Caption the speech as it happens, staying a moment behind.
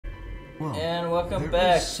Well, And welcome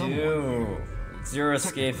back to Zero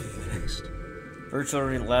Escape Virtual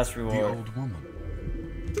Last Reward. The old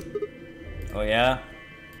woman. Oh yeah?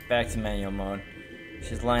 Back to manual mode.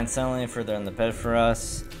 She's lying silently further on the bed for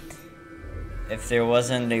us. If there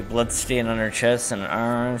wasn't a blood stain on her chest and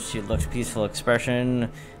arms, she looked peaceful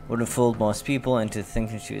expression. Would have fooled most people into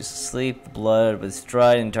thinking she was asleep. The blood was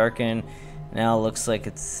dried and darkened. Now it looks like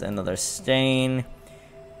it's another stain.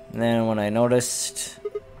 And then when I noticed...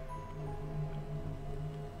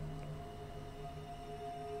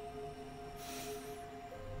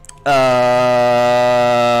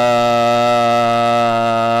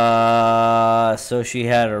 so she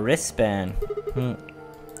had a wristband. Wait a minute.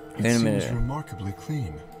 It seems remarkably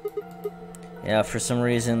clean. Yeah, for some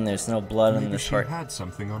reason there's no blood on this part. Maybe she had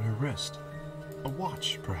something on her wrist. A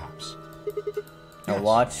watch, perhaps. A Yes.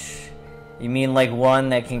 watch? You mean like one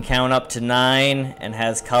that can count up to 9 and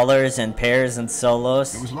has colors and pairs and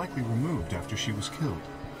solos? It was likely removed after she was killed.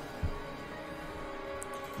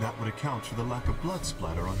 That would account for the lack of blood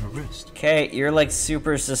splatter on her wrist. Okay, you're like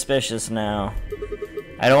super suspicious now.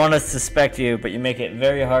 I don't want to suspect you, but you make it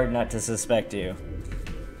very hard not to suspect you.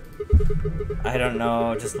 I don't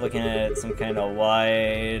know, just looking at some kind of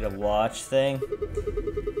wide watch thing.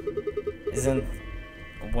 Isn't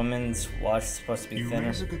a woman's watch supposed to be thinner? You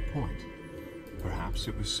raise a good point. Perhaps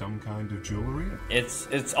it was some kind of jewelry?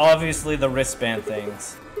 It's obviously the wristband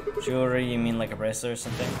things. Jewelry, you mean like a bracelet or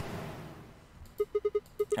something?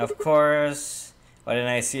 Of course. Why didn't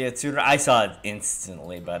I see it sooner? I saw it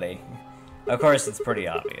instantly, buddy. Of course, it's pretty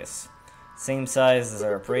obvious. Same size as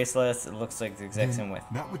our bracelets. It looks like the exact same width.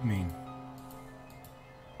 That would mean...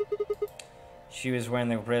 She was wearing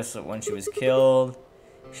the bracelet when she was killed.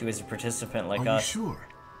 She was a participant like Are us. you sure?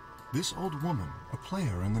 This old woman, a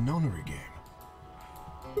player in the nonary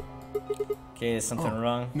game. Okay, is something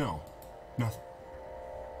wrong? No, nothing.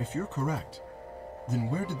 If you're correct, then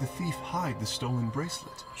where did the thief hide the stolen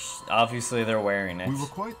bracelet? Obviously, they're wearing it. We were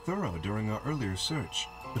quite thorough during our earlier search,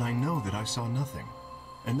 but I know that I saw nothing.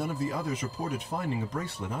 And none of the others reported finding a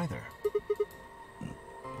bracelet either.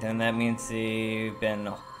 Then that means they've been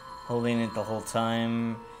holding it the whole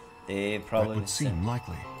time. They probably... That would seem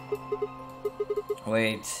likely.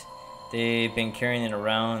 Wait, they've been carrying it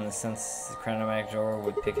around since the chronomatic door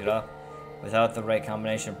would pick it up. Without the right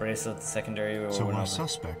combination of bracelet, the secondary will So run our over.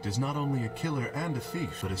 suspect is not only a killer and a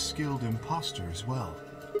thief, but a skilled imposter as well.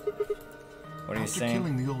 What are you After saying?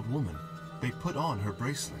 killing the old woman, they put on her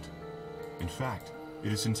bracelet. In fact,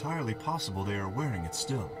 it is entirely possible they are wearing it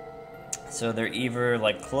still. So they're either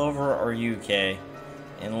like Clover or UK,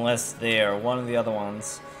 unless they are one of the other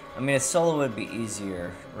ones. I mean, a solo would be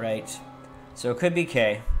easier, right? So it could be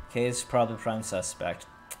K. K is probably prime suspect.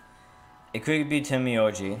 It could be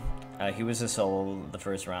Timioji. He was a solo the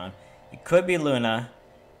first round. It could be Luna.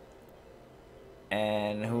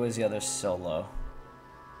 And who was the other solo?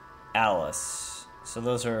 Alice. So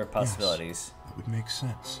those are possibilities. Yes, that would make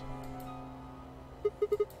sense.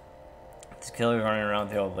 This killer running around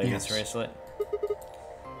with the old lady's bracelet.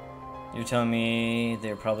 You're telling me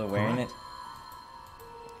they're probably wearing Correct.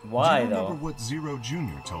 it? Why, Do you though? remember what Zero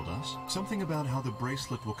Jr. told us? Something about how the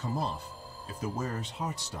bracelet will come off if the wearer's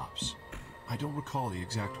heart stops. I don't recall the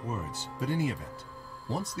exact words, but in any event,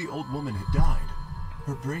 once the old woman had died,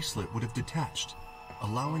 her bracelet would have detached,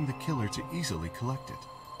 allowing the killer to easily collect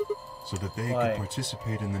it, so that they Why? could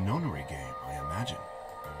participate in the nonary game, I imagine.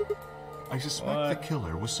 I suspect What? the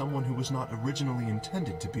killer was someone who was not originally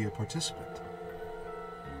intended to be a participant.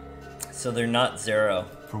 So they're not Zero.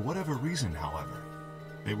 For whatever reason, however,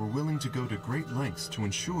 they were willing to go to great lengths to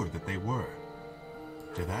ensure that they were.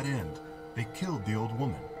 To that end, they killed the old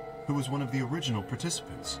woman, who was one of the original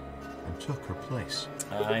participants, and took her place.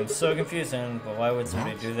 I'm so confused, then, but why would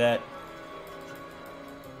somebody That- do that?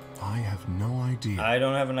 I have no idea. I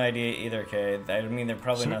don't have an idea either, Kay. I mean, they're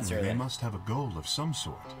probably not Certainly, Zero they then. must have a goal of some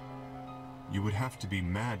sort. You would have to be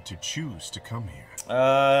mad to choose to come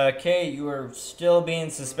here. Kay, you are still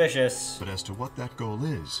being suspicious. But as to what that goal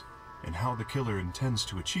is, and how the killer intends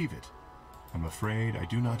to achieve it, I'm afraid I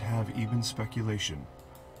do not have even speculation.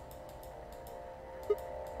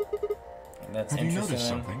 That's Have you interesting. noticed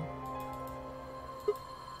then. something?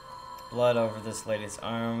 Blood over this lady's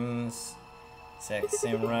arms. Exact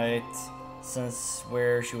same right. Since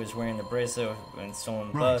where she was wearing the bracelet and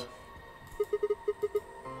stolen blood. Right.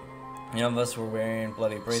 None of us were wearing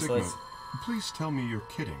bloody bracelets. Sigmund, please tell me you're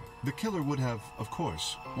kidding. The killer would have, of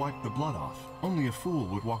course, wiped the blood off. Only a fool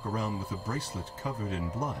would walk around with a bracelet covered in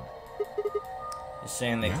blood. You're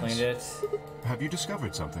saying they Yes. cleaned it? Have you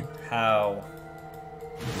discovered something? How?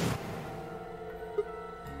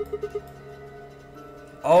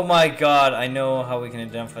 Oh my god, I know how we can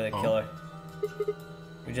identify the Oh. killer.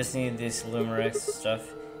 We just need this Lumerex stuff.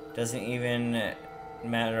 Doesn't even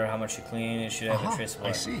matter how much you clean, it should have a traceable.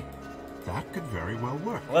 I see. That could very well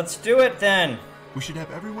work. Let's do it then! We should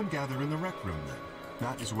have everyone gather in the rec room then.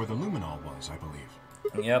 That is where the luminol was, I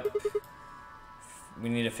believe. Yep. We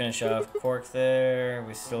need to finish off Cork there.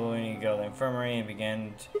 We still need to go to the infirmary and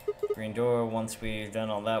begin green door. Once we've done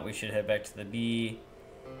all that, we should head back to the B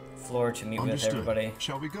floor to meet Understood. with everybody.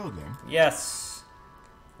 Shall we go then? Yes!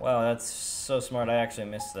 Wow, that's so smart. I actually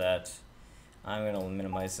missed that. I'm gonna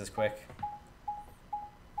minimize this quick.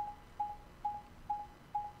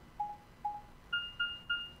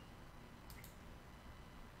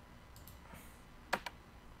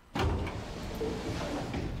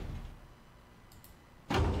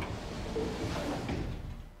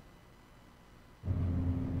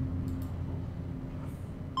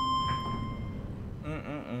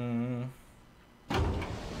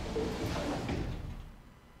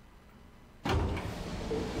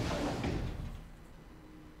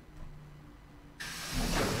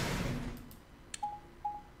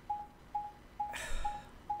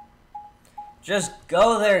 Just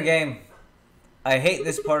go there, game. I hate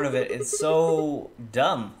this part of it. It's so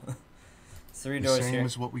dumb. Three The doors same here.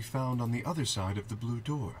 as what we found on the other side of the blue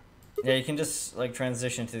door. Yeah, you can just like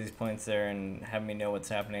transition to these points there and have me know what's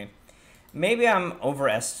happening. Maybe I'm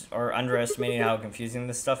underestimating how confusing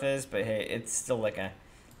this stuff is, but hey, it's still like a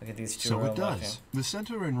look at these two. So are it unlocking. does. The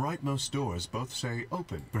center and rightmost doors both say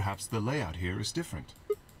open. Perhaps the layout here is different.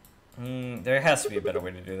 There has to be a better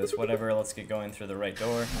way to do this. Whatever, let's get going through the right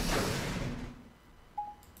door.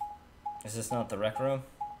 Is this not the rec room?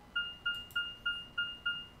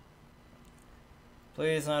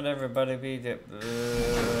 Please, not everybody be.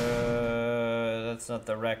 That's not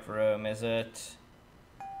the rec room, is it?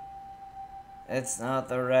 It's not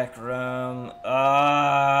the rec room.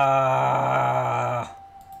 Ah!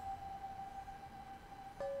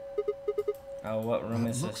 Oh, what room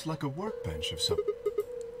That is looks this? like a workbench of some.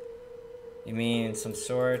 You mean some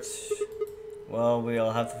sort? Well,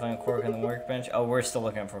 we'll have to find Cork on the workbench. Oh, we're still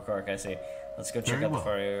looking for Cork, I see. Let's go check Very out the well.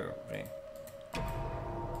 fire.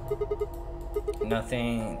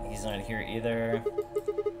 Nothing. He's not here either.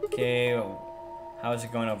 Okay. How's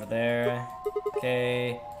it going over there?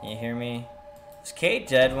 Okay. Can you hear me? Was Kate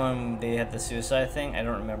dead when they had the suicide thing? I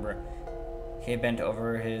don't remember. Kate bent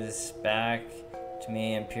over his back to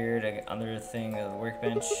me and peered at under the thing of the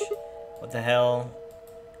workbench. What the hell?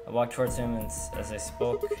 I walked towards him and as I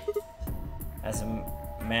spoke, as a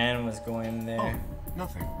man was going there. Oh,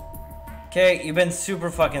 nothing. Okay, you've been super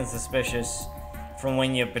fucking suspicious from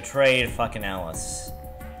when you betrayed fucking Alice.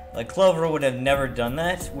 Like, Clover would have never done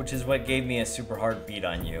that, which is what gave me a super hard beat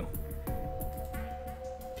on you.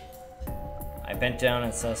 I bent down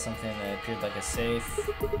and saw something that appeared like a safe.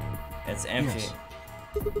 It's empty. Yes.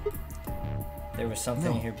 There was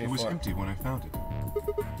something No, here before. it was empty when I found it.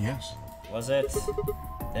 Yes. Was it?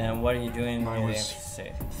 Then what are you doing I near the was empty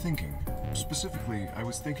safe? thinking. Specifically, I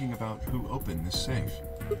was thinking about who opened this safe.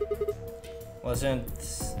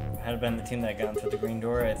 Had it been the team that got into the green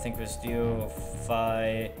door, I think it was Dio,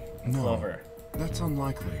 Phi, and No. Clover. That's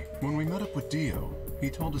unlikely. When we met up with Dio, he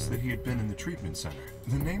told us that he had been in the treatment center.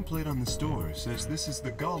 The nameplate on this door says this is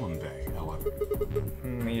the Gollum Bay, however.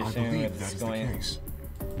 You're I saying believe it's that is the going. case.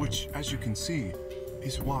 Which, as you can see,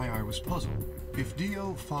 is why I was puzzled. If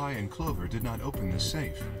Dio, Phi, and Clover did not open this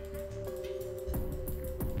safe,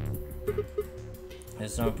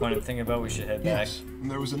 There's no point in thinking about. We should head back. yes,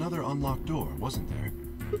 there was another unlocked door, wasn't there?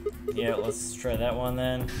 Yeah, let's try that one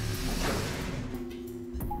then.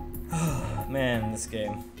 Man, this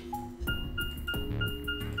game.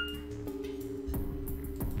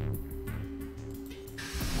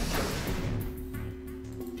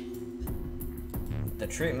 The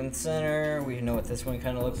treatment center. We know what this one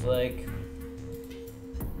kind of looks like.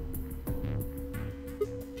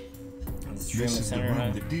 This This treatment is the center. room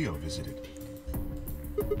Huh? that Dio visited.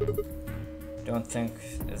 Don't think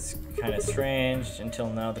it's kind of strange. Until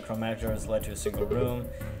now, the chromatic door has led to a single room.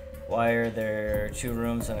 Why are there two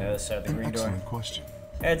rooms on the other side of the An green door? excellent question.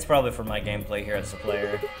 It's probably for my gameplay here as a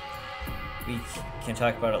player. We can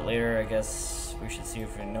talk about it later. I guess we should see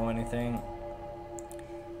if we know anything.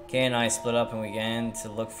 Kay and I split up and we began to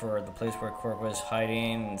look for the place where Cork was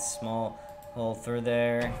hiding and small hole through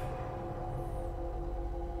there.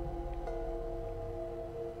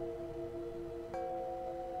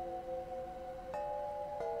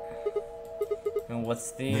 And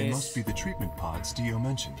what's these? They must be the treatment pods Dio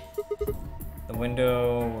mentioned. The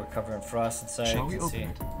window, we're covered in frost inside. Shall you we can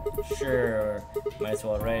open see. it? Sure, might as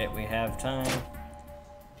well write it. We have time.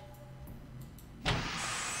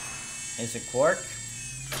 Is it Quark?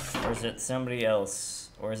 Or is it somebody else?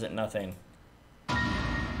 Or is it nothing?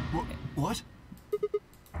 What?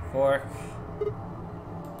 Quark.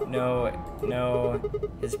 No, no.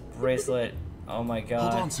 His bracelet. Oh my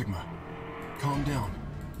god. Hold on, Sigma. Calm down.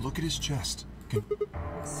 Look at his chest.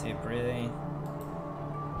 See breathing.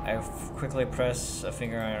 I quickly press a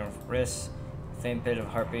finger on his wrist. A faint bit of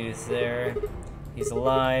heartbeat is there. He's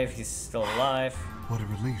alive. He's still alive. What a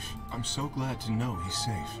relief. I'm so glad to know he's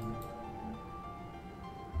safe.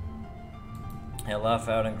 I laugh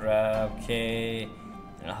out and grab Kay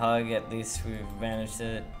and a hug. At least we've managed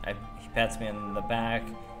it. He pats me on the back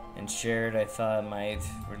and shared. I thought I might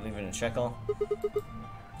relieve it in Shekel.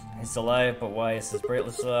 He's alive, but why is his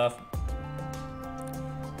bracelet off?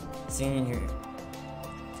 Senior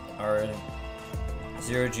or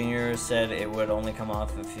Zero Junior said it would only come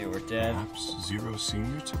off if you were dead. Perhaps Zero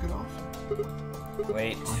Senior took it off?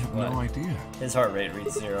 Wait, I have what? no idea. His heart rate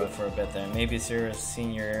reached 0 for a bit then. Maybe Zero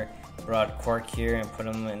Senior brought Quark here and put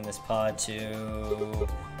him in this pod to...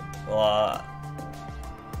 Well,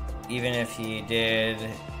 even if he did,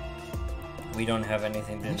 we don't have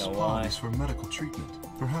anything to This know pod why. is for medical treatment.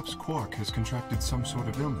 Perhaps Quark has contracted some sort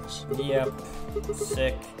of illness. Yep.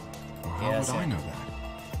 Sick. Or how Yeah, would sick. I know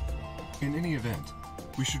that? In any event,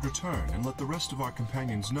 we should return and let the rest of our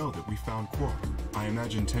companions know that we found Quark. I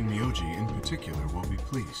imagine Tenmyoji in particular will be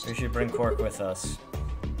pleased. We should bring Quark with us.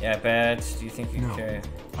 Yeah, bad. Do you think you No, can?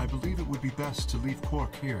 I believe it would be best to leave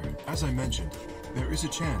Quark here. As I mentioned, there is a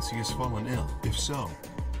chance he has fallen ill. If so,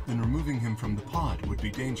 then removing him from the pod would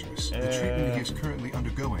be dangerous. The treatment he is currently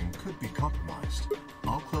undergoing could be compromised.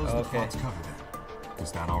 I'll close the Okay. pod's cover then.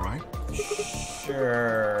 Is that all right?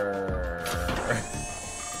 Sure.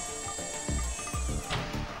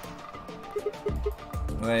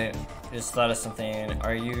 Wait, just thought of something.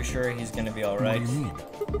 Are you sure he's gonna be alright? What do you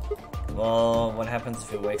mean? Well, what happens if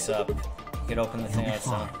he wakes up? He could open the He'll thing be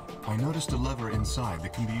outside. fine. I noticed a lever inside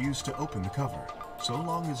that can be used to open the cover. So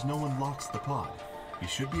long as no one locks the pod, he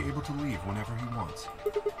should be able to leave whenever he wants.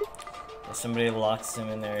 If somebody locks him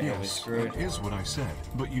in there, he'll be Yes, screwed. that is what I said,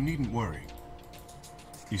 but you needn't worry.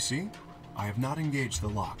 You see, I have not engaged the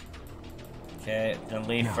lock. Okay, then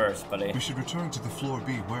leave Now, first, buddy. we should return to the Floor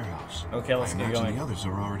B warehouse. Okay, let's I get imagine going. the others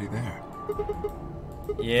are already there.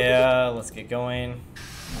 Yeah, let's get going.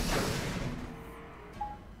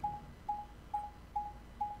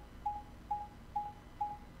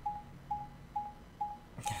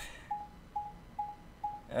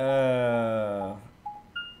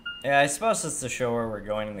 Yeah, I suppose it's to show where we're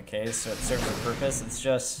going in the case, so it serves a purpose. It's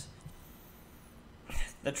just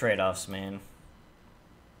the trade-offs, man.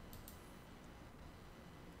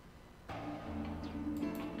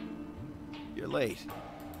 You're late.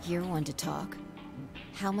 You're one to talk.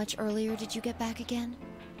 How much earlier did you get back again?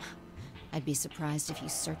 I'd be surprised if you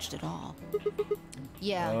searched at all.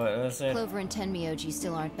 Yeah, What was it? Clover and Tenmyoji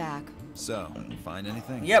still aren't back. So, find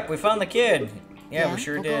anything? Yep, we found the kid. Yeah, we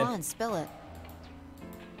sure well, did. Go on, spill it.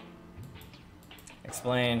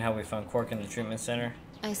 Explain how we found Quark in the treatment center.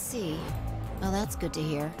 I see. Well, that's good to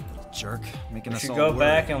hear. Jerk, making We us should all go worried.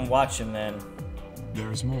 back and watch him then.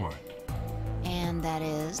 There is more. And that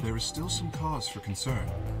is? There is still some cause for concern.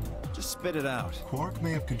 Just spit it out. Quark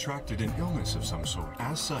may have contracted an illness of some sort.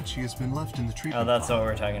 As such, he has been left in the treatment Oh, that's pod. what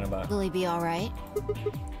we're talking about. Will he be alright?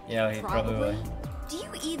 Yeah, he probably will. Do you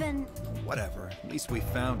even... Whatever. At least we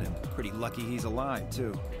found him. Pretty lucky he's alive,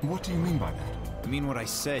 too. What do you mean by that? I mean what I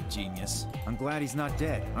said, genius. I'm glad he's not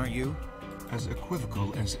dead, aren't you? As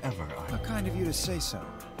equivocal as ever, How kind of you to say so.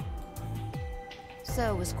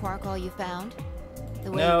 So, was Quark all you found?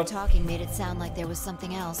 The way you Nope. were talking made it sound like there was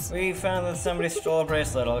something else. We found that somebody stole a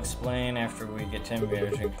bracelet. I'll explain after we get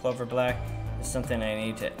Tenmyoji. Clover Black, there's something I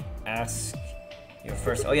need to ask you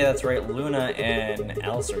first. Oh yeah, that's right. Luna and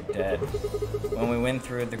Alice are dead. When we went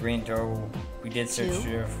through the green door, we did search Two?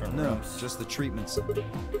 through different No, rooms. just the treatment center.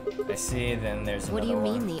 I see. Then there's What another do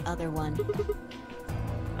you one. mean, the other one?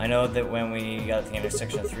 I know that when we got to the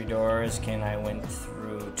intersection of 3 doors, Kay and I went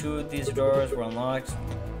through 2 of these doors, were unlocked.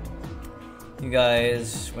 You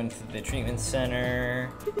guys went to the treatment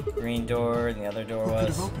center, green door, and the other door who could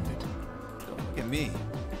was. have opened it? Don't look at me.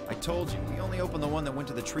 I told you, we only opened the one that went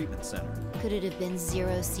to the treatment center. Could it have been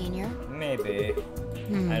Zero Senior? Maybe.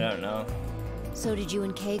 I don't know. So did you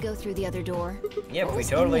and Kay go through the other door? Yep, What we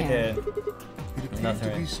was in totally there? did. It appeared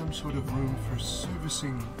Nothing. to be some sort of room for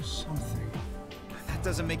servicing something. That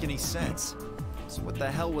doesn't make any sense. So what the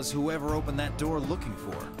hell was whoever opened that door looking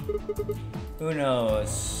for? Who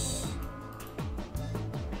knows?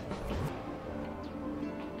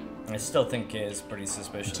 I still think Kay is pretty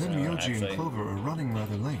suspicious. Pretend Myoji and actually. Clover are running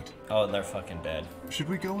rather late. Oh, they're fucking dead. Should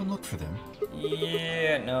we go and look for them?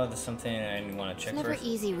 Yeah, no, there's something I want to check It's never first.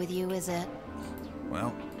 easy with you, is it?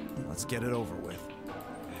 Well, let's get it over with.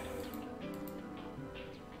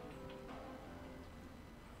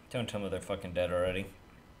 Don't tell me they're fucking dead already.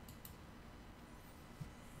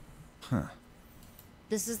 Huh.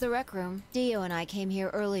 This is the rec room. Dio and I came here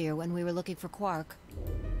earlier when we were looking for Quark.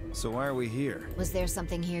 So why are we here? Was there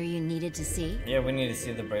something here you needed to see? Yeah, we need to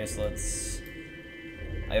see the bracelets.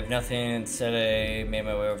 I have nothing. Said I made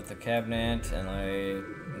my way over to the cabinet, and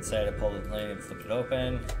inside I pulled the plane and flipped it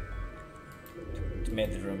open. It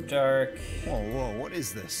made the room dark. Whoa, what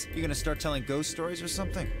is this? You gonna start telling ghost stories or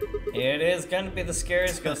something? It is gonna be the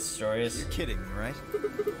scariest ghost stories. You're kidding me, right?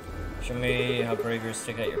 Show me how brave you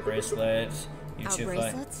stick out your bracelet. You Our two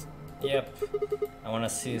bracelets? Yep. I want to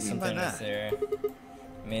see What do you mean by something that's that? there.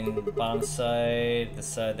 I mean, the bottom side, the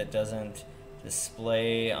side that doesn't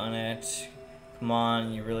display on it. Come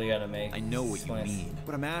on, you really gotta make. I know what you slice. mean.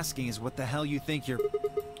 What I'm asking is what the hell you think you're...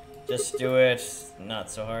 Just do it. Not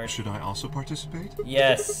so hard. Should I also participate?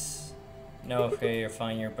 Yes. No, okay, you're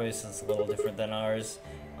fine. Your bracelet's a little different than ours.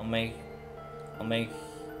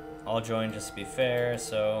 I'll join just to be fair,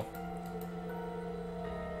 so.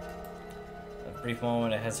 A brief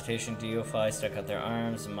moment of hesitation, DO5 stuck out their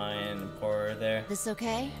arms, mine and poor there. This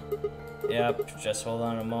okay? Yep, just hold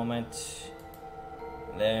on a moment.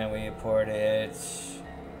 Then we poured it.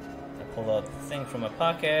 I pulled out the thing from my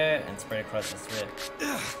pocket and sprayed it across his thread.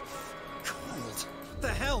 Cold. What the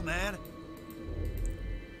hell, man?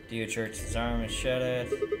 Dio jerked his arm and shut it.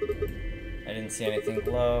 I didn't see anything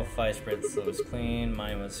glow. Five sprayed the slit was clean.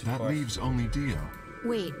 Mine was, of That course. leaves only Dio.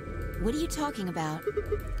 Wait, what are you talking about?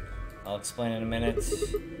 I'll explain in a minute.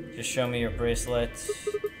 Just show me your bracelet.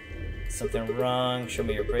 Something wrong. Show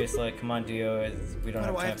me your bracelet. Come on, Dio. We don't Why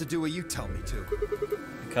have do I time. have to do what you tell me to?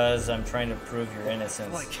 Because I'm trying to prove your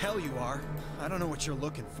innocence. Like hell you are. I don't know what you're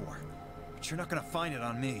looking for. But you're not gonna find it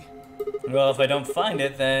on me. Well, if I don't find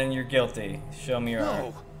it, then you're guilty. Show me your arm.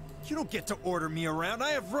 No! You don't get to order me around.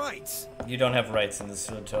 I have rights! You don't have rights in this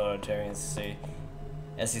totalitarian society.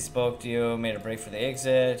 As he spoke, Dio made a break for the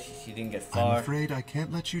exit. He didn't get I'm far. afraid I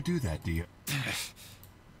can't let you do that, Dio. He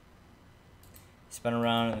spun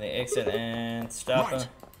around in the exit and stop Right. him.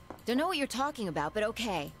 Don't know what you're talking about, but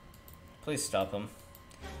okay. Please stop him.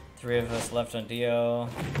 Three of us left on Dio.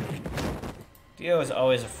 Dio is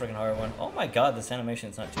always a freaking hard one. Oh my god, this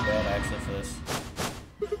animation's not too bad actually for this.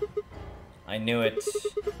 I knew it.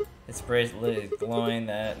 Its bracelet is glowing,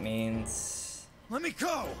 that means... Let me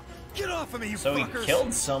go! Get off of me, you So he fuckers!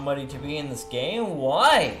 killed somebody to be in this game?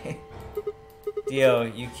 Why? Dio,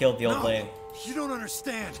 you killed the old No! lady. You don't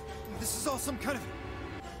understand. This is all some kind of...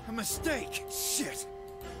 a mistake. Shit!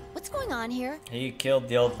 What's going on here? He killed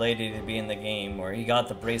the old lady to be in the game, or he got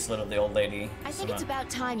the bracelet of the old lady. I think somehow. it's about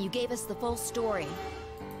time you gave us the full story.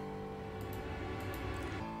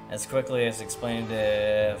 As quickly as explained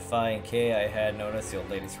to Phi and K, I had noticed the old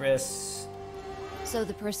lady's wrists. So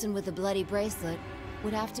the person with the bloody bracelet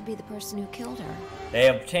would have to be the person who killed her. They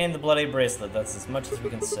obtained the bloody bracelet, that's as much as we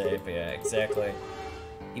can say, but yeah, exactly.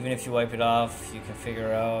 Even if you wipe it off, you can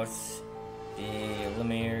figure out the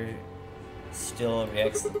Lemire still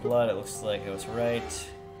reacts to the blood. It looks like it was right.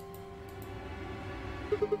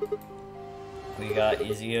 We got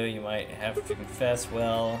Izio, you might have to confess,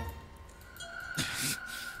 well...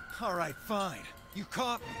 Alright, fine. You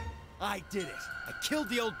caught me. I did it. I killed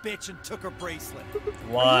the old bitch and took her bracelet. Are you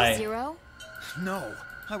Why? Zero? No,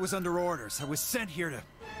 I was under orders. I was sent here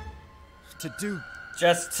to do...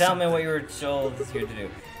 Just tell me what you were told here to do.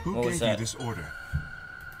 Who What was gave you that? this order?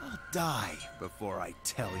 I'll die before I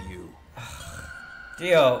tell you.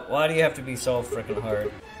 Dio, why do you have to be so freaking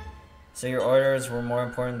hard? So your orders were more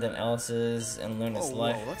important than Alice's and Luna's Whoa,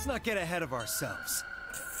 life? let's not get ahead of ourselves.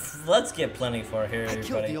 Let's get plenty for here, I killed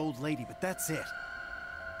everybody. the old lady, but that's it.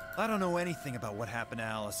 I don't know anything about what happened to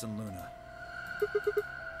Alice and Luna.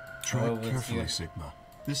 Tread Oh, with carefully, you. Sigma.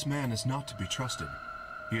 This man is not to be trusted.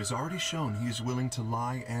 He has already shown he is willing to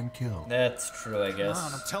lie and kill. That's true, I Come guess.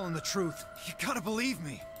 on, I'm telling the truth. You gotta believe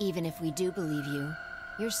me. Even if we do believe you,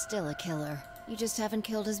 you're still a killer. You just haven't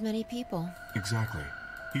killed as many people. Exactly.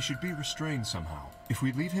 He should be restrained somehow. If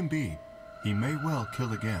we leave him be, he may well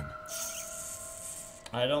kill again.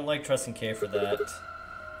 I don't like trusting K for that.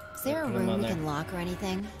 Is there a Put him on room we there. can lock or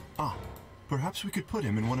anything? Ah, perhaps we could put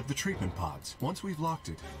him in one of the treatment pods. Once we've locked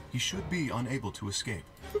it, he should be unable to escape.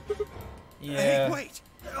 Yeah, Hey, wait!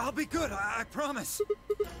 I'll be good, I promise.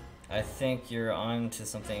 I think you're on to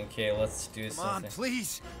something, K. Let's do Come on, something.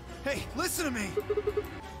 please. Hey, listen to me.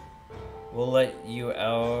 We'll let you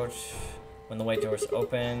out. When the white doors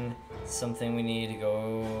open, something we need to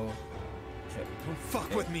go... Don't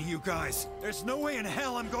fuck with me, you guys. There's no way in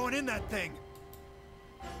hell I'm going in that thing.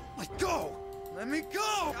 Let go! Let me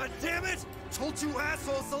go! God damn it! Told you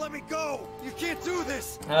assholes to let me go! You can't do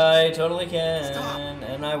this! I totally can, Stop.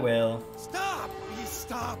 and I will. Stop! Please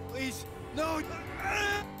stop, please! No!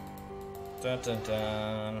 Dun dun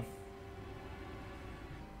dun.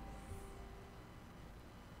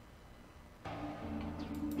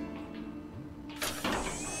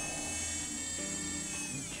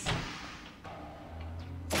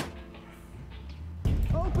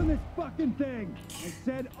 Open this fucking thing! I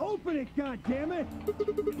said open it, goddammit!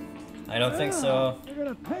 I don't think so. You're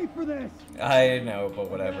gonna pay for this! I know, but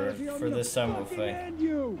whatever. I'm For gonna this time, we'll fucking fight. end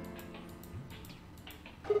you!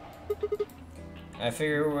 I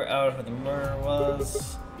figure we're out where the murder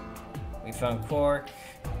was. We found Quark.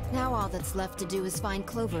 Now all that's left to do is find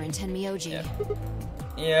Clover and Tenmyoji.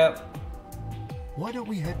 Yep. Why don't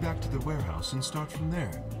we head back to the warehouse and start from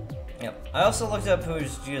there? Yep. I also looked up who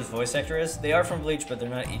Gia's voice actor is. They are from Bleach, but they're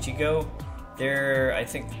not Ichigo. They're, I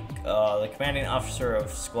think, the commanding officer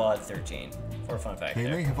of Squad 13. For a fun fact They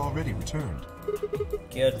there. may have already returned.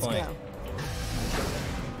 Good Let's point. go.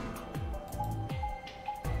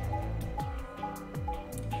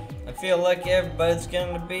 I feel like everybody's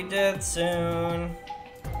gonna be dead soon.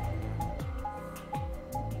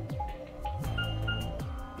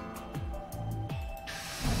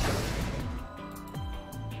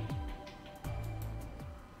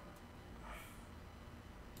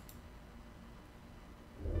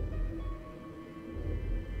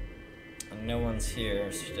 No one's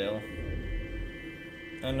here still.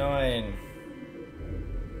 Annoying.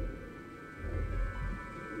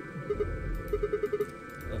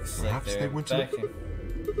 Looks Perhaps like they they're went to back.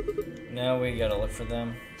 Now we gotta look for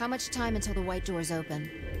them. How much time until the white doors open?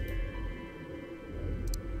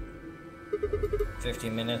 50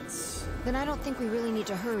 minutes. Then I don't think we really need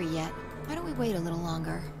to hurry yet. Why don't we wait a little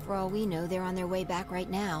longer? For all we know, they're on their way back right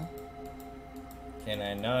now. Can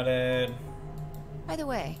I nodded? By the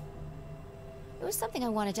way, there was something I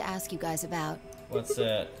wanted to ask you guys about. What's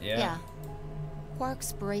that? Yeah.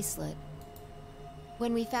 Quark's bracelet.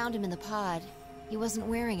 When we found him in the pod, he wasn't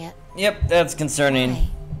wearing it. Yep, that's concerning. Why?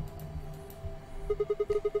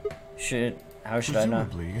 How should I know?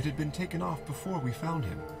 Presumably, it had been taken off before we found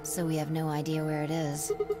him. So we have no idea where it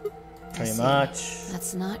is. I Pretty see. much.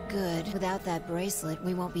 That's not good. Without that bracelet,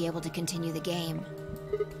 we won't be able to continue the game.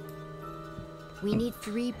 We need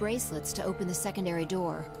 3 bracelets to open the secondary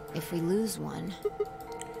door. If we lose one...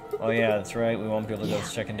 Oh yeah, that's right. We won't be able to go to Yeah.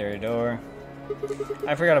 the secondary door.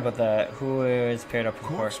 I forgot about that. Who is paired up with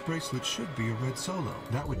Quark's Quark? bracelet should be a red solo.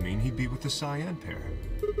 That would mean he'd be with the Cyan pair.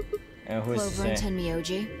 And who is Clover and to say?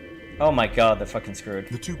 Tenmyoji. Oh my god, they're fucking screwed.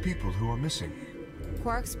 The 2 people who are missing.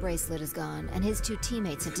 Quark's bracelet is gone, and his 2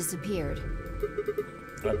 teammates have disappeared.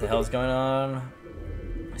 What the hell's going on?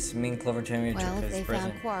 Assuming Clover Tenmyoji Well, took if his they prison.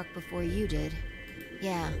 found Quark before you did,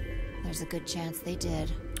 yeah, there's a good chance they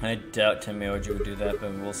did. I doubt Tenmyoji would do that,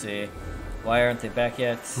 but we'll see. Why aren't they back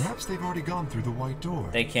yet? Perhaps they've already gone through the white door.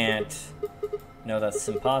 They can't. No, that's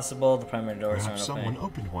impossible. The primary doors Perhaps aren't someone open.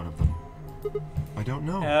 opened one of them. I don't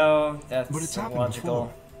know. Oh, that's But it's happened logical.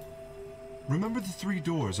 before. Remember the 3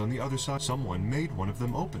 doors on the other side? Someone made one of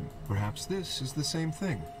them open. Perhaps this is the same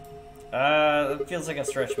thing. It feels like a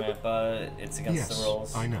stretch map, but it's against Yes, the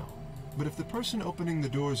rules. I know. But if the person opening the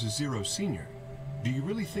doors is Zero Senior, do you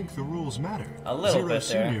really think the rules matter? A little Zero bit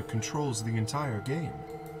there. Senior controls the entire game.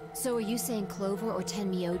 So are you saying Clover or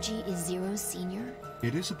Tenmyoji is Zero Senior?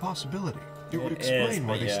 It is a possibility. It would It is, explain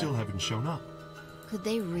why but they yeah. still haven't shown up. Could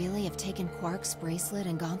they really have taken Quark's bracelet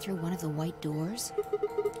and gone through one of the white doors?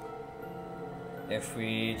 If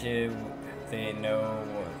we do, they know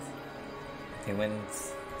they went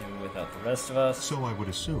without the rest of us. So I would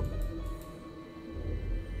assume.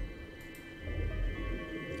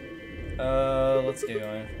 Let's get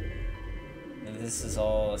going. This is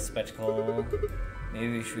all a spectacle.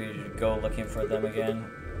 Maybe we should go looking for them again.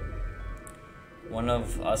 One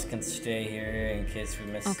of us can stay here in case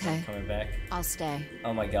we miss Okay. them coming back. I'll stay.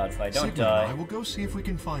 Oh my god, Fi, don't Sigma and I die. will go see if we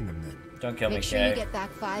can find them then. Don't kill me, Make sure you Kay. get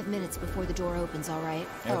back 5 minutes before the door opens, alright?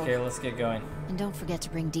 Okay, Oh, let's get going. and don't forget to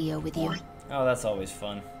bring Dio with you. Oh, that's always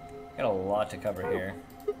fun. Got a lot to cover here.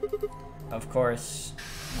 Of course.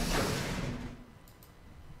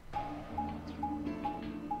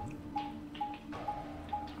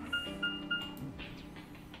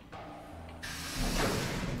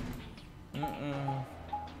 Mm-mm.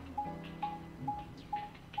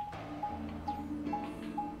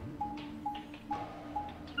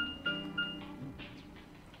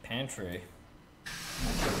 Pantry.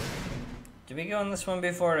 Did we go on this one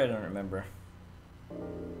before? I don't remember.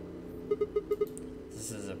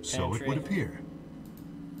 This is a pantry. So it would appear.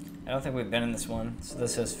 I don't think we've been in this one, so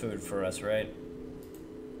this has food for us, right?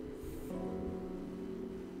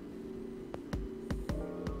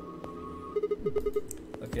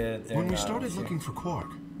 Okay, When we started looking for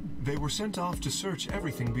Quark, they were sent off to search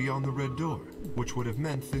everything beyond the red door, which would have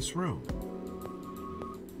meant this room.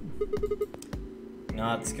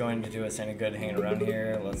 Not going to do us any good hanging around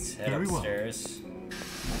here. Let's head Very well. upstairs.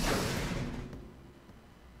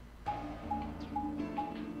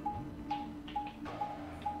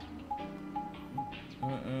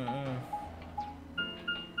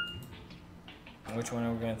 Which one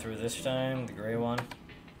are we going through this time? The gray one?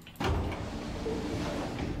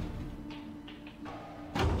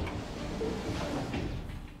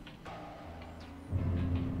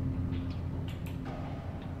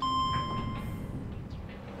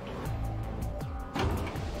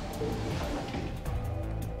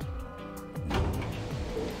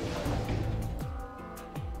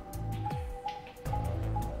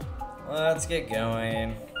 Let's get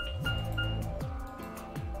going.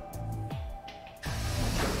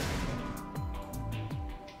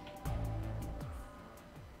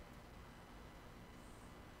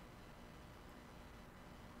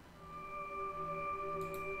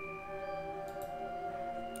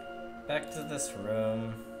 Back to this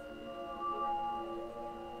room.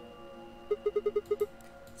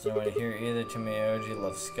 There's no one here either. Tomoyoji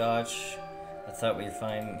loves scotch. I thought we'd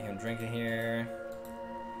find him drinking here.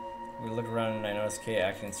 We look around and I notice Kate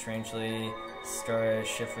acting strangely, started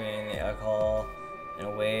shifting the alcohol in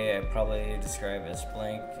a way I'd probably describe as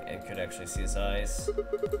blank. It could actually see his eyes.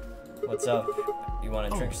 What's up? You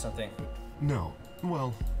want to drink something? No.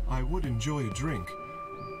 Well, I would enjoy a drink,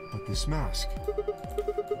 but this mask.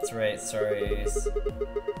 That's right, sorry.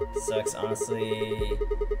 Sucks, honestly.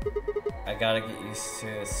 I gotta get used to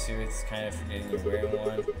the suits, kind of forgetting you're wearing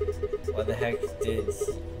one. Why the heck did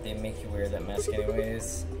they make you wear that mask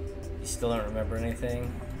anyways? You still don't remember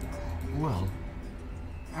anything? Well,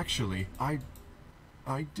 actually, I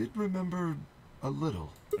did remember a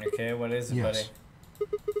little. Okay, what is it, Yes.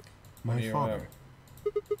 buddy? What My do you father. remember?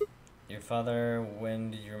 Your father, when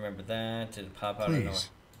did you remember that? Did it pop out of nowhere? Please,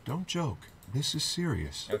 don't joke. This is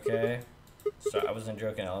serious. Okay. So I wasn't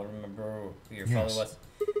joking. I'll remember who your Yes. father was.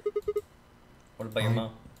 What about your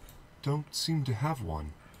mom? Don't seem to have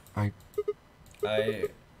one. Your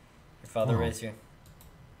father Well. raised you.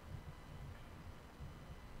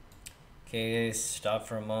 Okay, stopped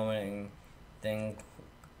for a moment and then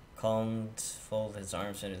calmed, folded his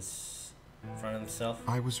arms in front of himself.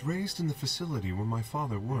 I was raised in the facility where my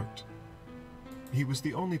father worked. He was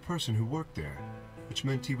the only person who worked there, which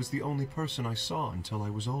meant he was the only person I saw until I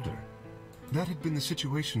was older. That had been the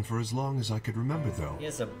situation for as long as I could remember, though. He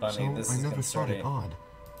has a bunny. So This I is never thought it concerning. odd.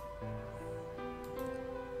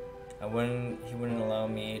 He wouldn't allow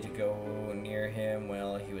me to go near him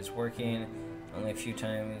while he was working. Only a few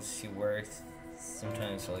times he worked,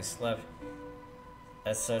 sometimes while he slept.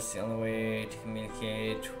 As such, the only way to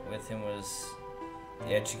communicate with him was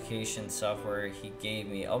the education software he gave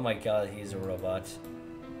me. Oh my god, he's a robot.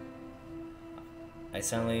 I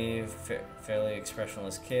suddenly, fairly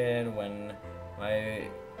expressionless kid, when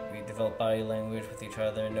we developed body language with each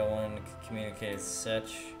other, no one could communicate as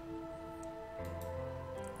such.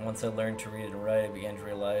 Once I learned to read and write, I began to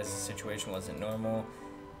realize the situation wasn't normal.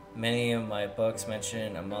 Many of my books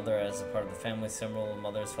mention a mother as a part of the family. Several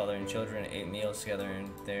mothers, father, and children ate meals together, and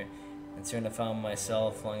soon I found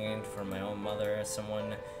myself longing for my own mother,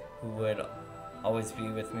 someone who would always be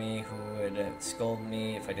with me, who would scold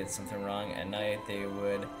me if I did something wrong. At night, they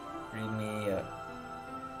would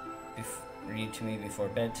read to me before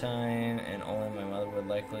bedtime, and only my mother would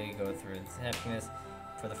likely go through the happiness.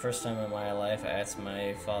 For the first time in my life, I asked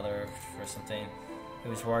my father for something. He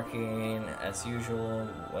was working as usual,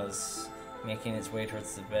 was making his way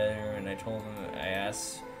towards the bedroom, and I told him I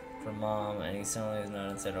asked for Mom, and he suddenly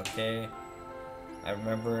nodded and said, okay. I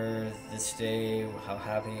remember this day, how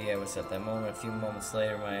happy I was at that moment. A few moments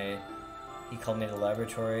later, he called me to the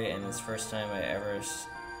laboratory, and it's the first time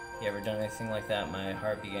he ever done anything like that. My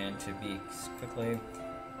heart began to beat quickly.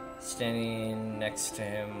 Standing next to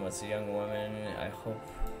him was a young woman. I hope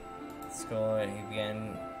let's go. And he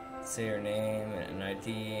began to say her name and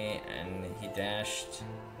ID, and he dashed.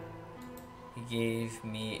 He gave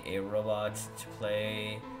me a robot to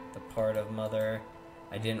play the part of mother.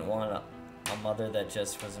 I didn't want a mother that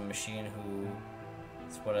just was a machine who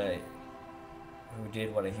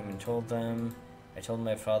did what a human told them. I told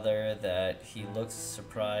my father that he looked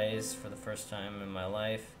surprised for the first time in my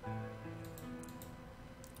life,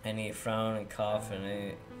 and he frowned and coughed,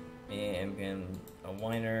 and me and being a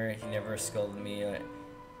whiner. He never scolded me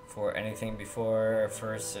for anything before.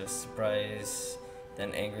 First, I was surprised,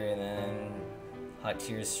 then angry, and then hot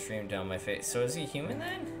tears streamed down my face. So is he human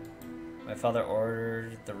then? My father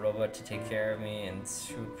ordered the robot to take care of me and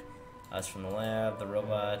swoop us from the lab. The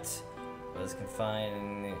robot was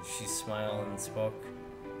confined, and she smiled and spoke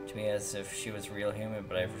to me as if she was a real human,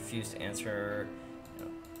 but I refused to answer her.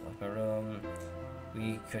 Left my room.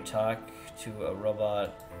 We could talk to a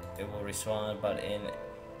robot, it will respond, but in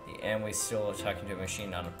the end we still are talking to a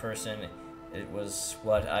machine, not a person. It was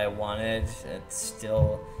what I wanted.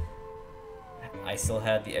 I still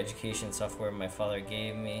had the education software my father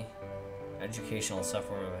gave me. Educational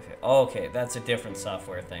software. Oh, okay, that's a different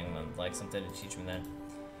software thing, like something to teach me then.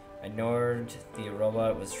 I ignored the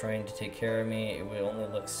robot was trying to take care of me. It would only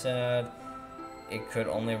look sad. It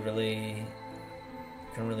couldn't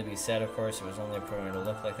really be sad, of course. It was only a program to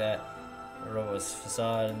look like that. The robot was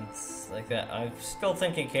facade and like that. I'm still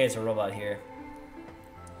thinking, okay, it's a robot here.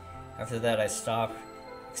 After that, I stopped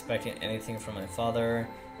expecting anything from my father.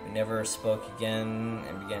 We never spoke again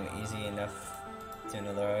and began easy enough to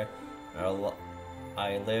another.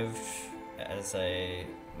 I lived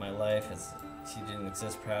my life as he didn't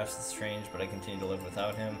exist. Perhaps it's strange, but I continued to live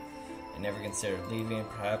without him. I never considered leaving.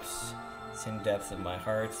 Perhaps it's in depth of my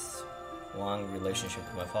heart's long relationship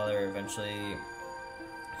with my father eventually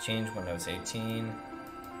changed when I was 18.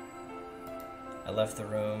 I left the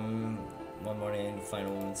room one morning to find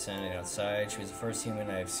a woman standing outside. She was the first human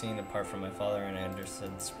I have seen apart from my father, and I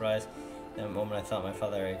understood the surprise. In that moment I thought my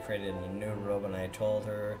father had created a new robot, and I told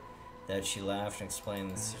her that. She laughed and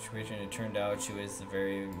explained the situation. It turned out she was a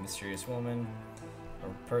very mysterious woman or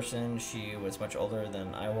person. She was much older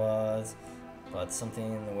than I was, but something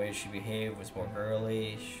in the way she behaved was more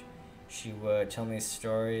girly. She would tell me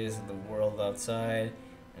stories of the world outside,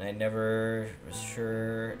 and I never was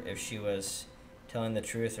sure if she was telling the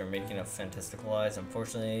truth or making up fantastical lies.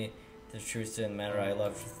 Unfortunately, the truth didn't matter. I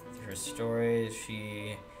loved her stories.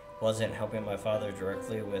 She wasn't helping my father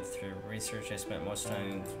directly with her research. I spent most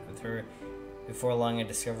time with her. Before long, I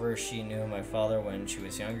discovered she knew my father when she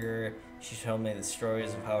was younger. She told me the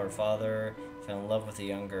stories of how her father fell in love with a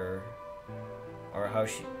younger, or how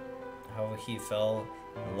he fell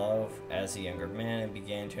in love as a younger man, and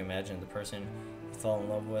began to imagine the person he fell in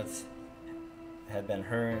love with had been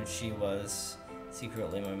her, and she was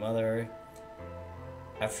secretly my mother.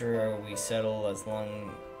 After we settled as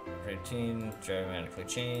long routine dramatically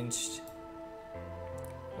changed.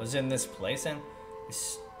 Was in this place, and we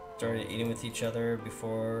started eating with each other.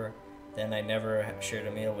 Before then, I never shared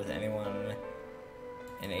a meal with anyone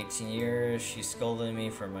in 18 years. She scolded me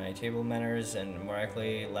for my table manners and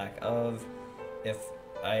miraculously lack of. If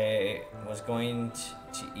I was going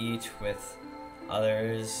to eat with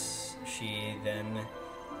others, she then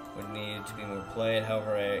would need to be more polite.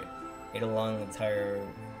 However, I ate along the entire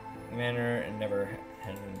manner and never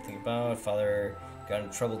had anything about. Father got in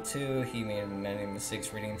trouble too. He made many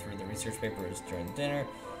mistakes reading through the research papers during dinner.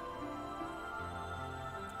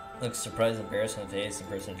 Looked surprised, embarrassed on his face, and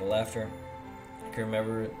burst into laughter. I can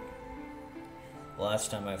remember the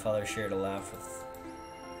last time my father shared a laugh with.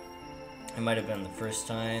 It might have been the first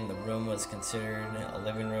time. The room was considered a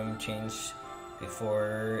living room, changed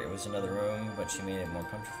before it was another room, but she made it more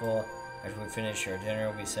comfortable. After we finished our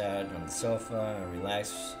dinner, we sat on the sofa and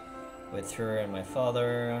relaxed with her and my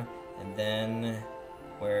father, and then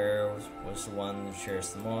where was the one that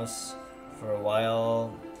cherished the most. For a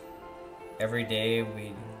while, every day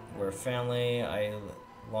we were a family I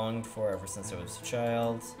longed for ever since I was a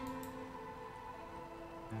child.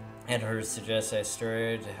 At her suggestion, I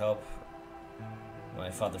started to help my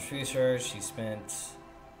father's research. He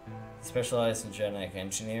specialized in genetic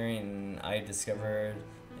engineering, and I discovered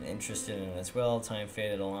and interested in it as well. Time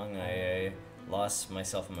faded along, and I lost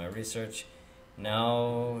myself in my research.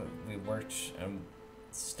 Now we worked and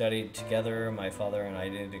studied together. My father and I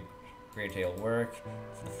did a great deal of work.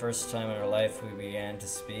 For the first time in our life, we began to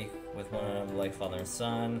speak with one another like father and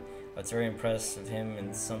son. I was very impressed with him,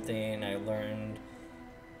 and something I learned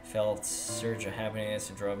felt surge of happiness.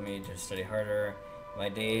 It drove me to study harder. My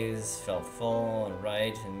days felt full and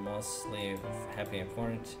right and mostly happy and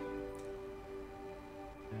important.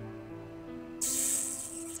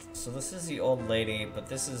 So this is the old lady, but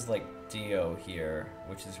this is like Dio here,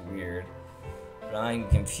 which is weird. But I'm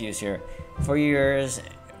confused here. 4 years,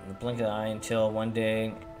 the blink of the eye, until one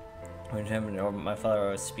day, when my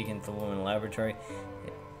father was speaking to the woman in the laboratory.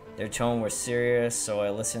 Their tone was serious, so I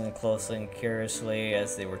listened closely and curiously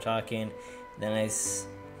as they were talking. Then I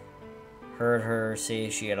heard her say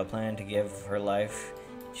she had a plan to give her life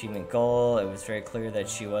achievement goal. It was very clear that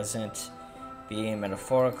she wasn't being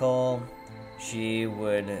metaphorical. She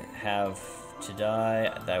would have to die.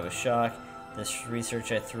 I was shocked. This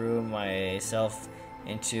research I threw myself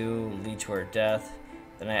into lead to her death.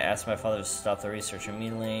 Then I asked my father to stop the research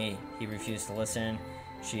immediately. He refused to listen.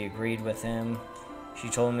 She agreed with him. She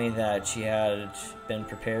told me that she had been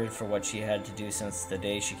prepared for what she had to do since the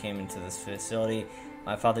day she came into this facility.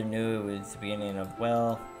 My father knew it was the beginning of,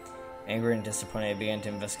 well, angry and disappointed, I began to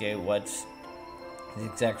investigate what the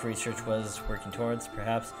exact research was working towards.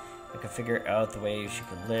 Perhaps I could figure out the way she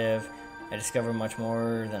could live. I discovered much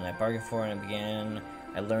more than I bargained for, and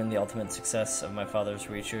I learned the ultimate success of my father's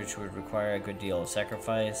research would require a good deal of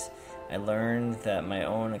sacrifice. I learned that my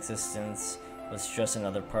own existence was just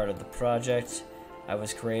another part of the project. I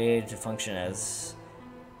was created to function as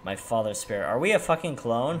my father's spirit. Are we a fucking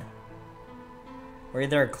clone? We're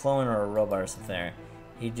either a clone or a robot or something.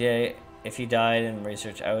 If he died in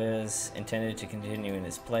research, I was intended to continue in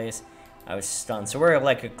his place. I was stunned. So we're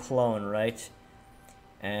like a clone, right?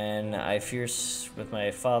 And I fierce with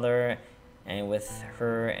my father and with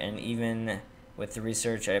her, and even with the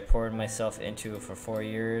research I poured myself into for 4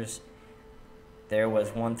 years. There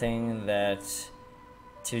was one thing that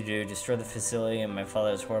to do: destroy the facility and my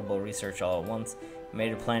father's horrible research all at once. I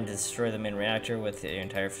made a plan to destroy the main reactor with the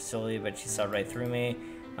entire facility, but she saw right through me.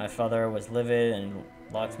 My father was livid and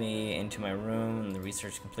locked me into my room, and the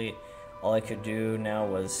research complete. All I could do now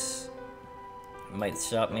might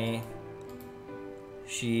stop me.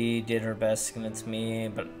 She did her best to convince me,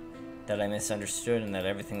 but that I misunderstood and that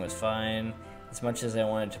everything was fine. As much as I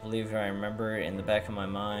wanted to believe her, I remember in the back of my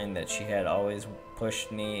mind that she had always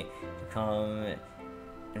pushed me to become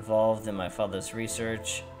involved in my father's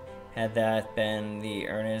research. Had that been the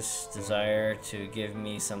earnest desire to give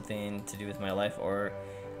me something to do with my life, or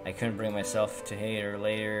I couldn't bring myself to hate her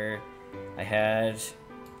later. I had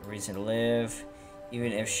a reason to live.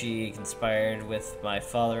 Even if she conspired with my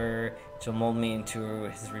father to mold me into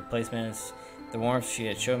his replacements, the warmth she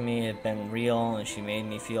had shown me had been real, and she made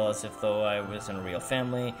me feel as if though I was in a real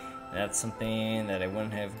family. And that's something that I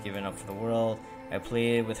wouldn't have given up for the world. I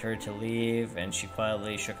pleaded with her to leave, and she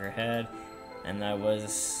quietly shook her head, and I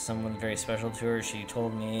was someone very special to her. She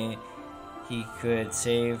told me he could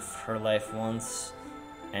save her life once,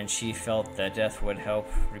 and she felt that death would help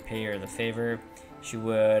repay her the favor. She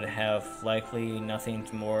would have likely nothing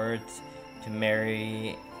more to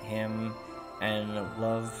marry him and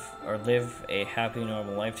live a happy,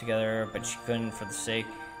 normal life together, but she couldn't for the sake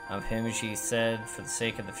of him. She said for the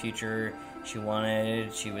sake of the future she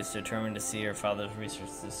was determined to see her father's research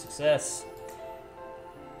to success.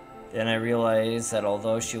 Then I realized that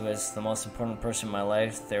although she was the most important person in my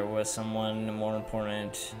life, there was someone more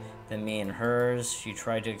important than me and hers. She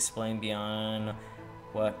tried to explain beyond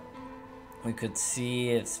what we could see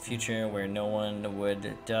its future where no one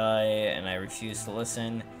would die, and I refused to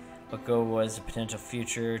listen. What good was a potential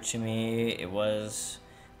future to me? It was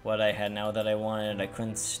what I had now that I wanted. I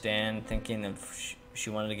couldn't stand thinking that she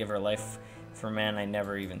wanted to give her life for a man I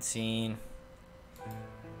never even seen.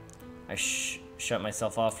 I shut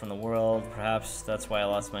myself off from the world. Perhaps that's why I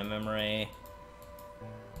lost my memory.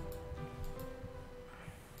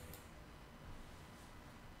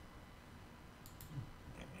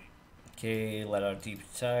 Okay, let out a deep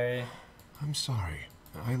sigh. I'm sorry.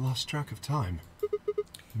 I lost track of time.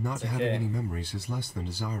 Not It's okay. having any memories is less than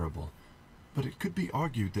desirable, but it could be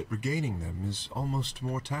argued that regaining them is almost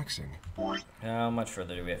more taxing. How much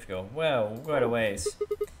further do we have to go? Well, quite a ways.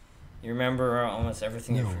 You remember almost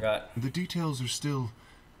everything you forgot. The details are still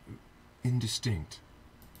indistinct,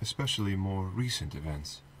 especially more recent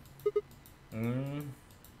events.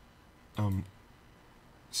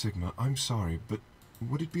 Sigma, I'm sorry, but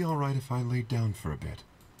would it be alright if I laid down for a bit?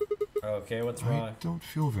 Okay, what's wrong? I don't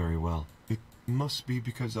feel very well. It must be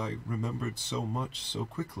because I remembered so much so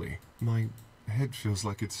quickly. My head feels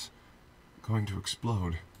like it's going to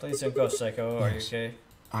explode. Please don't go psycho. Are you Yes. okay?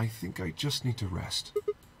 I think I just need to rest.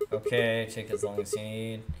 Okay, take as long as you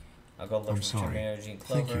need. I'll go look I'm for some sorry. energy and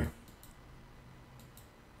Thank Clover. you.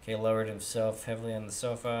 Okay, lowered himself heavily on the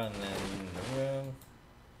sofa and then in the room.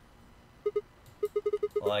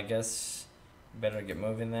 Well, I guess better get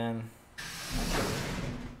moving then.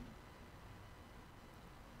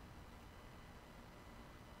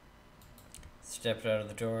 Stepped out of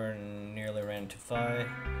the door and nearly ran to Phi.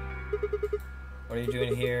 What are you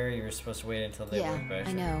doing here? You were supposed to wait until they Yeah, went back.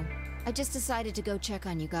 I know. I just decided to go check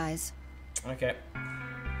on you guys. Okay.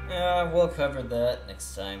 We'll cover that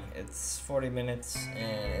next time. It's 40 minutes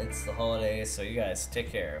and it's the holidays, so you guys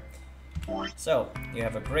take care. So, you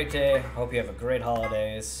have a great day. Hope you have a great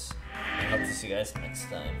holidays. I hope to see you guys next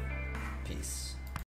time. Peace.